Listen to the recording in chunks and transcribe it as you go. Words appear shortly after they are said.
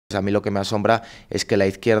A mí lo que me asombra es que la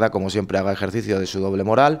izquierda, como siempre, haga ejercicio de su doble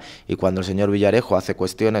moral, y cuando el señor Villarejo hace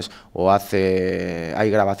cuestiones o hay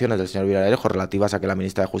grabaciones del señor Villarejo relativas a que la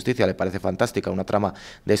ministra de Justicia le parece fantástica una trama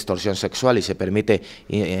de extorsión sexual y se permite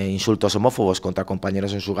insultos homófobos contra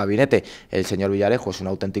compañeros en su gabinete, el señor Villarejo es un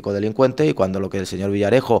auténtico delincuente, y cuando lo que el señor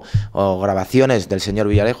Villarejo o grabaciones del señor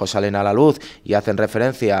Villarejo salen a la luz y hacen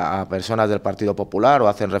referencia a personas del Partido Popular o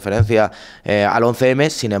hacen referencia al 11M,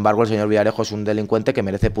 sin embargo el señor Villarejo es un delincuente que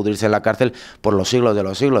merece pudrirse en la cárcel por los siglos de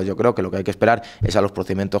los siglos. Yo creo que lo que hay que esperar es a los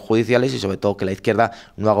procedimientos judiciales y sobre todo que la izquierda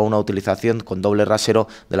no haga una utilización con doble rasero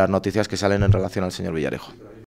de las noticias que salen en relación al señor Villarejo.